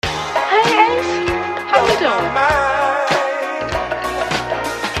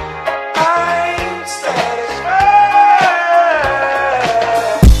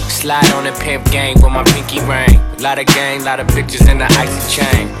pimp gang with my pinky ring. Lot of gang, lot of bitches in the icy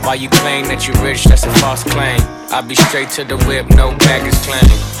chain. While you claim that you rich, that's a false claim. I be straight to the whip, no baggage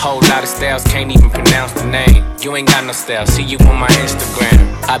claim. Whole lot of styles, can't even pronounce the name. You ain't got no style, see you on my Instagram.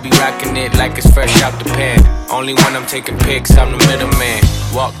 I be rocking it like it's fresh out the pen. Only when I'm taking pics, I'm the middleman.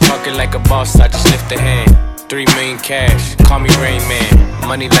 Walk talking like a boss, I just lift a hand. 3 million cash, call me Rain Man.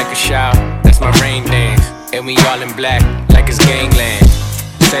 Money like a shower, that's my rain dance. And we all in black, like it's gangland.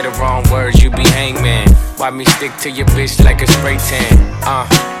 Say the wrong words, you be hangman. Why me stick to your bitch like a spray tan?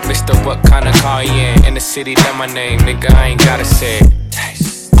 Mister, what kind of car you in the city, love my name, nigga, I ain't gotta say it.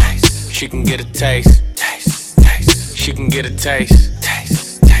 Taste, taste. She can get a taste. Taste, taste. She can get a taste.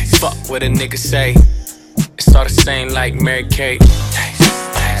 Taste, taste. Fuck what a nigga say. It's all the same like Mary Kate. Taste,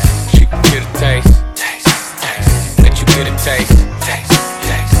 taste. She can get a taste. Taste, taste. Let you get a taste. Taste,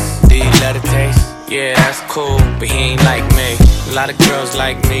 taste. Do you let it taste? Yeah, that's cool, but he ain't like me. A lot of girls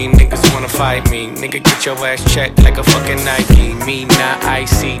like me, niggas wanna fight me. Nigga, get your ass checked like a fucking Nike. Me not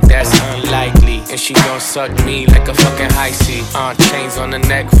icy, that's unlikely. And she gon' suck me like a fucking high C. Chains on the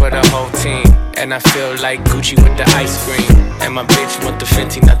neck for the whole team. And I feel like Gucci with the ice cream. And my bitch want the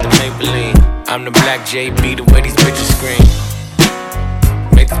Fenty, not the Maybelline. I'm the black JB, the way these bitches scream.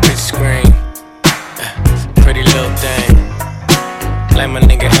 Make the bitch scream. Pretty little thing. Like my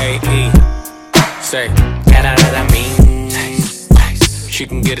nigga A.E. Say, I mean. Taste, taste. She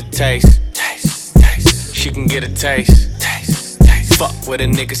can get a taste. Taste, taste. She can get a taste. Taste, taste. Fuck what a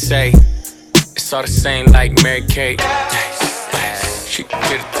nigga say. It's all the same like Mary Kate. Taste, taste. She can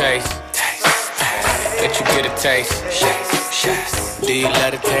get a taste. Taste, taste. Let you get a taste. Do you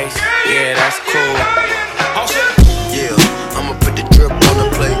let it taste? Yeah, that's cool. Yeah, I'ma put the drip on the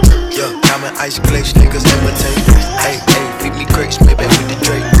plate. Yeah, diamond ice glaze, niggas imitate. Hey, hey, feed me grapes, maybe with the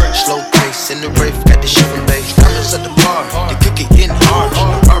Drake. Slow pace in the rave, got the shit from base. Diamonds at the bar, the cookie hitting hard.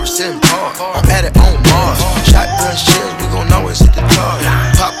 RSM hard, I'm at it on Mars. Shotgun shells, we gon' always hit the tar.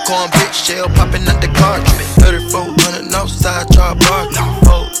 Popcorn bitch, shell popping out the cartridge. 3400 outside, try bar.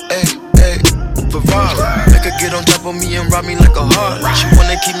 Oh, hey, hey, Ferrari. Make her get on top of me and rob me like a heart. She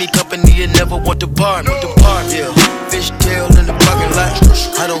wanna keep me company and never want to part. Yeah, fish tail in the parking lot.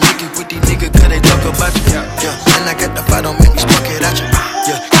 I don't hook it with these niggas cause they talk about you. Yeah, and I got the fight, don't make me spark it at you.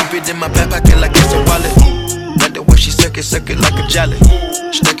 Yeah, keep it in my back pocket like it's a wallet. Like the way she suck it like a jelly.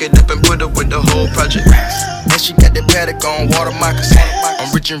 Stuck it up and put her with the whole project. And she got that paddock on water moccasins.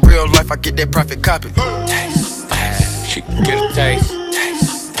 I'm rich in real life, I get that profit copy. Taste, taste. She can get a taste.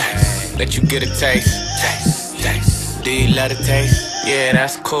 Taste, taste. Let you get a taste. Taste, taste. Do you let it taste? Yeah,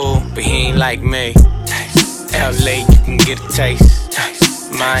 that's cool, but he ain't like me. Taste, LA, you can get a taste.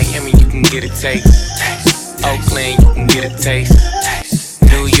 Taste. Miami, you can get a taste. Taste. Oakland, you can get a taste. Taste.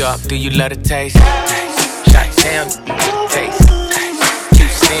 New York, do you let it taste? Taste. Shot-town, you can get a taste. Taste.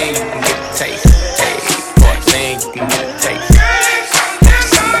 Houston, you can get a taste. Hey, Portland, you can get a taste.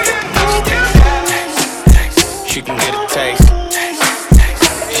 She can get a taste.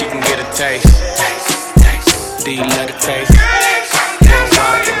 She can get a taste. Do you let it taste?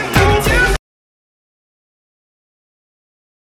 Worldwide.